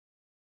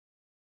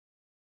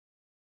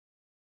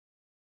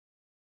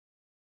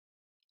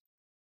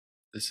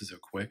This is a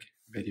quick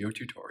video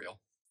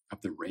tutorial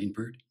of the Rain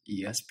Bird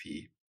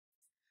ESP-LX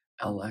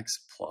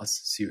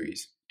Plus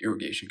series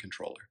irrigation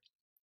controller.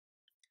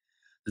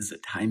 This is a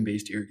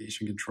time-based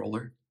irrigation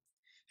controller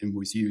and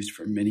was used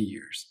for many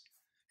years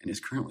and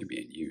is currently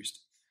being used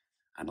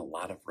on a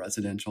lot of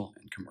residential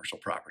and commercial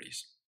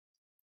properties.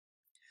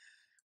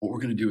 What we're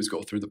going to do is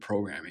go through the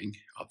programming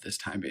of this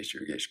time-based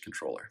irrigation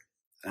controller.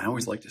 And I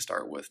always like to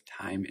start with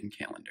time and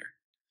calendar.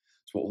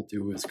 So what we'll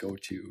do is go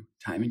to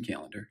time and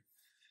calendar.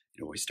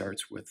 It always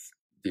starts with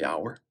the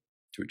hour.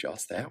 To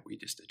adjust that, we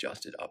just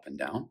adjust it up and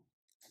down.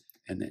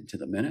 And then to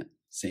the minute,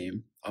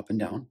 same up and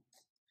down.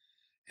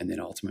 And then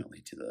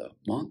ultimately to the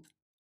month,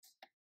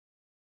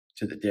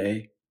 to the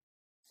day,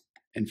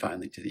 and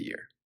finally to the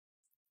year.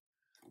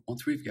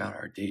 Once we've got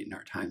our date and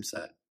our time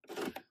set,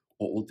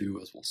 what we'll do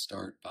is we'll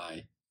start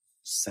by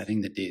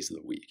setting the days of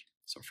the week.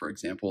 So for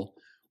example,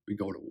 we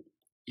go to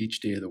each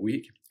day of the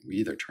week, we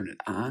either turn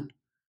it on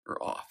or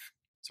off.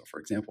 So for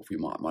example, if we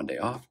want Monday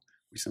off,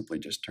 we simply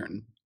just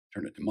turn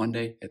it to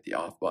Monday, hit the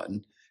off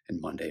button, and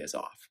Monday is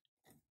off.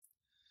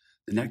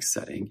 The next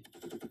setting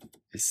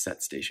is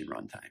set station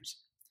run times.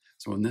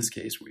 So in this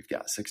case, we've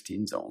got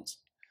 16 zones.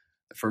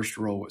 The first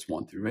row is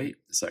 1 through 8,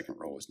 the second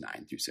row is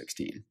 9 through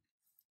 16.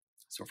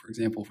 So for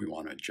example, if we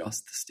want to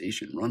adjust the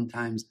station run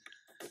times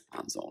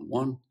on zone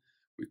 1,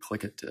 we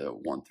click it to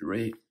 1 through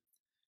 8,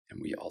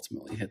 and we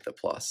ultimately hit the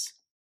plus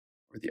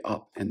or the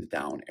up and the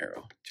down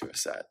arrow to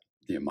set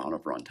the amount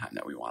of runtime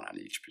that we want on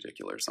each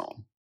particular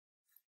zone.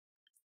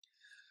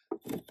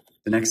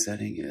 The next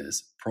setting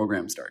is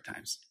program start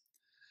times.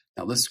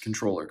 Now this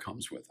controller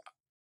comes with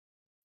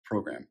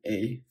program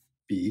A,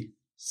 B,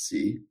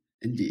 C,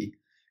 and D,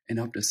 and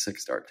up to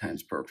 6 start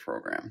times per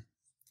program.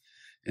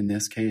 In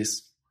this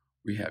case,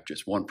 we have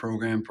just one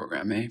program,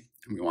 program A,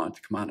 and we want it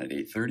to come on at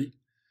 8:30.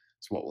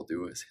 So what we'll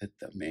do is hit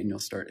the manual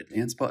start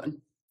advance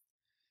button,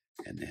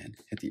 and then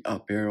hit the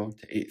up arrow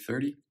to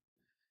 8:30.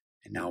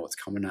 And now it's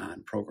coming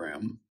on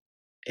program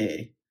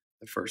A,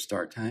 the first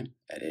start time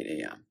at 8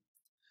 a.m.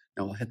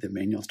 Now we'll hit the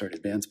manual start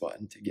advance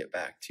button to get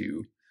back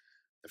to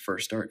the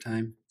first start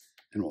time,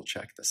 and we'll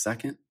check the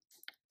second,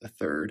 the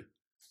third,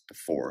 the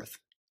fourth,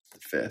 the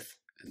fifth,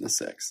 and the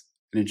sixth,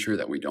 and ensure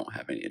that we don't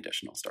have any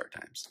additional start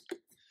times.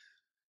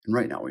 And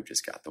right now we've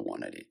just got the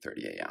one at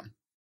 8:30 a.m.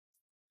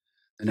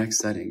 The next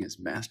setting is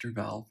master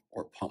valve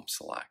or pump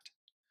select.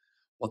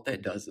 What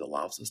that does is it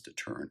allows us to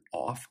turn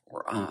off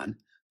or on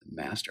the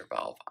master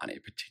valve on a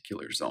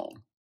particular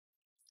zone.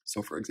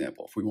 So for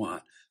example, if we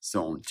want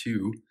zone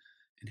 2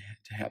 and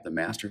to have the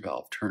master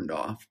valve turned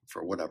off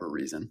for whatever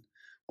reason,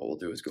 what we'll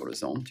do is go to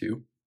zone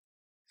 2,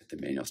 hit the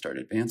manual start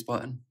advance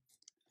button,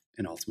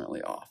 and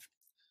ultimately off.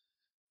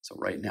 So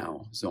right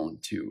now, zone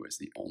 2 is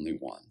the only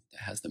one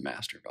that has the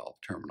master valve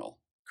terminal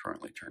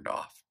currently turned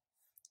off.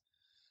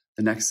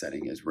 The next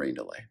setting is rain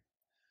delay.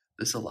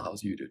 This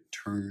allows you to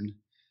turn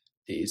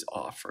days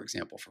off, for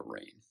example, for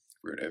rain.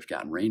 If we were to have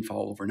gotten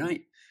rainfall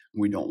overnight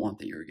and we don't want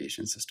the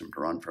irrigation system to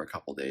run for a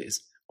couple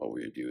days, what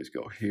we would do is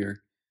go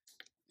here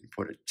and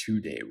put a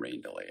 2-day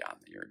rain delay on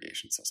the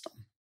irrigation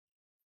system.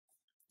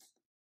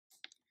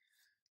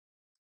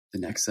 The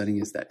next setting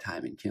is that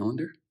time and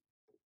calendar.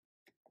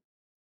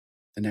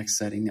 The next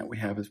setting that we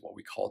have is what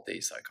we call day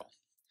cycle.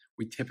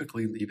 We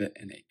typically leave it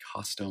in a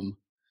custom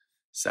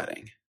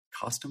setting.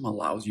 Custom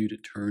allows you to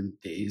turn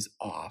days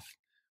off,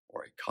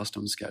 or a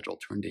custom schedule,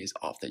 turn days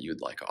off that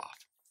you'd like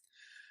off.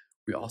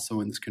 We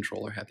also in this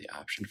controller have the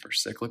option for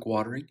cyclic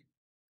watering,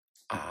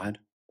 odd,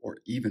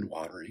 or even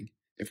watering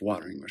if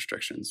watering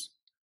restrictions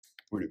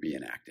were to be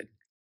enacted.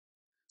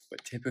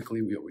 But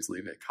typically we always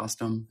leave it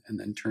custom and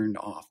then turned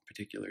off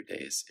particular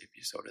days if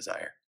you so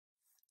desire.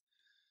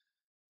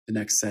 The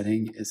next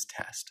setting is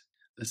test.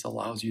 This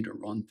allows you to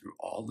run through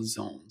all the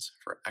zones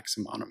for X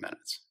amount of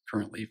minutes.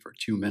 Currently for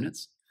 2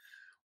 minutes,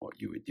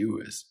 what you would do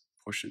is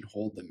push and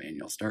hold the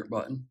manual start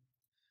button,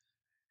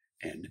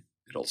 and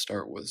it'll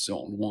start with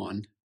zone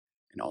 1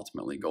 and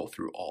ultimately go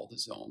through all the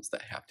zones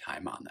that have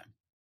time on them.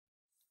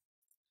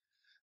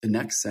 The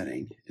next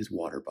setting is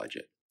water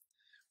budget.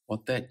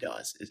 What that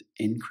does is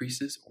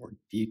increases or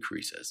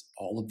decreases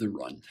all of the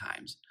run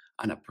times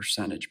on a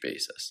percentage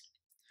basis.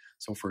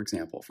 So for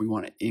example, if we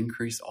want to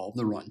increase all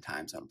the run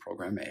times on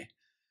program A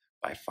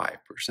by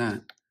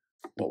 5%,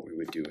 what we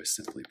would do is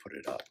simply put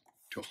it up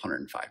to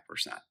 105%.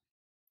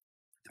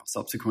 Now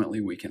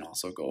subsequently, we can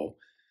also go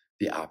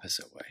the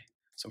opposite way.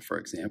 So for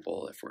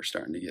example, if we're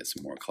starting to get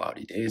some more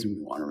cloudy days and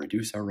we want to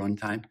reduce our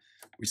runtime,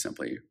 we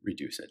simply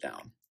reduce it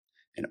down.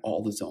 And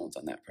all the zones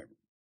on that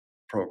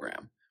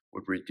program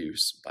would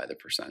reduce by the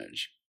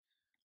percentage.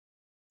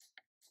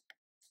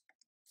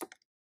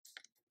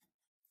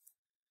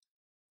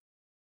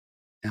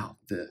 Now,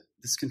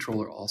 this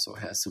controller also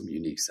has some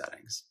unique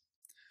settings.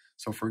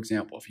 So for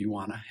example, if you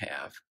want to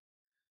have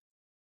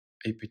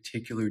a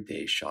particular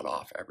day shut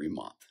off every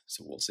month,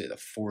 so we'll say the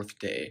 4th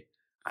day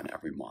on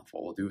every month,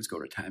 what we'll do is go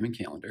to time and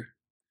calendar,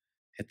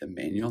 hit the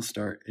manual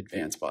start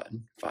advance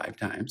button 5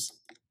 times.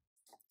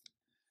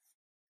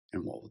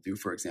 And what we'll do,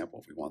 for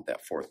example, if we want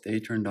that 4th day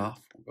turned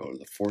off, we'll go to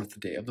the 4th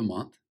day of the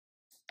month,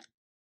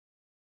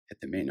 hit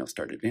the manual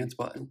start advanced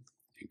button,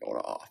 and go to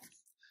off.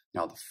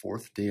 Now the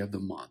 4th day of the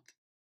month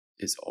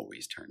is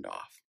always turned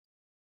off.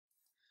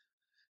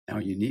 Now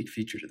a unique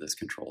feature to this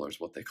controller is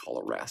what they call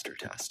a raster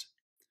test.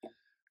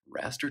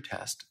 Raster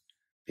test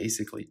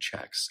basically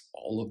checks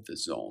all of the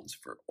zones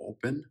for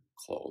open,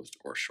 closed,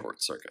 or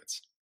short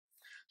circuits.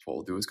 So what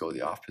we'll do is go to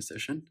the off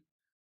position,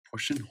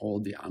 push and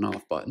hold the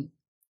on-off button.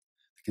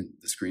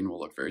 The screen will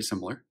look very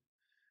similar.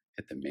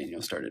 Hit the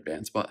manual start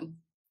advanced button.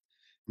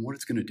 And what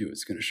it's going to do is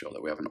it's going to show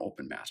that we have an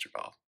open master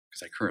valve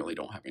because I currently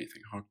don't have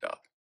anything hooked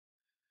up.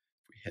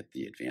 If we hit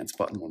the advanced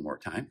button one more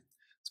time,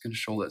 it's going to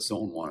show that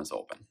zone 1 is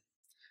open.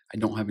 I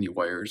don't have any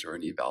wires or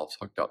any valves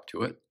hooked up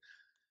to it,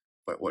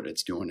 but what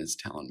it's doing is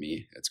telling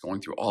me it's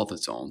going through all the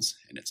zones,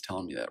 and it's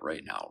telling me that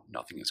right now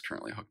nothing is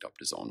currently hooked up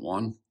to zone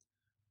 1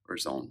 or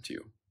zone 2.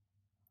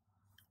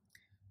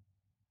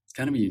 It's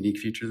kind of a unique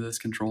feature of this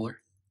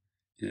controller,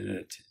 and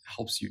it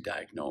helps you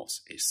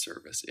diagnose a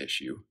service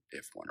issue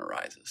if one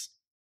arises.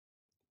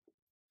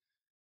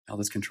 Now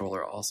this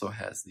controller also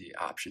has the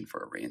option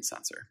for a rain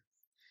sensor.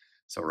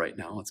 So right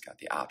now it's got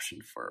the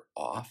option for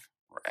off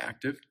or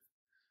active.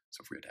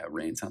 So if we had to have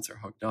rain sensor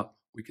hooked up,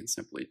 we can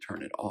simply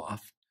turn it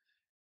off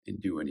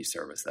and do any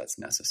service that's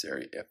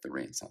necessary if the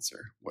rain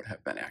sensor would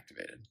have been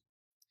activated.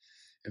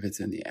 If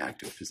it's in the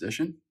active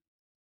position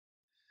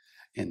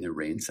and the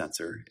rain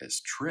sensor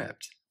is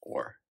tripped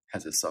or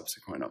has a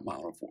subsequent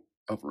amount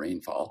of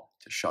rainfall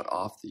to shut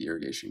off the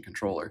irrigation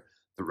controller,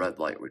 the red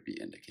light would be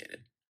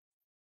indicated.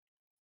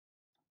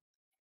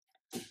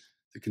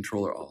 The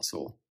controller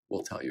also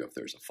will tell you if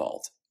there's a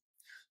fault.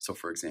 So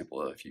for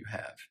example, if you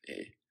have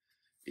a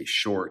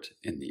short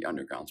in the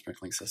underground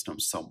sprinkling system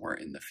somewhere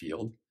in the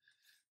field,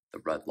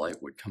 the red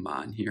light would come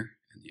on here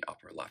in the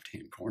upper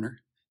left-hand corner,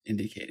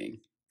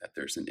 indicating that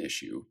there's an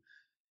issue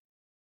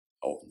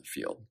out in the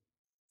field.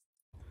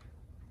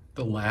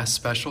 The last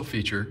special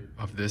feature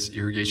of this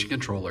irrigation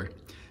controller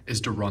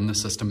is to run the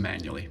system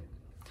manually.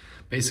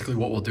 Basically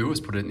what we'll do is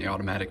put it in the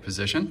automatic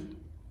position,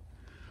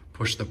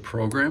 push the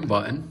program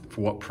button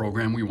for what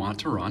program we want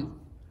to run,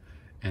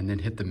 and then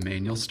hit the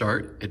manual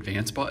start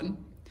advanced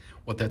button.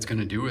 What that's going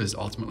to do is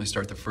ultimately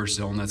start the first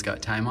zone that's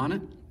got time on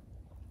it,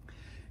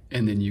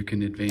 and then you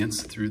can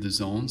advance through the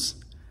zones.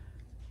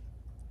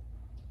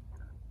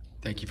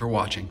 Thank you for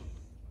watching.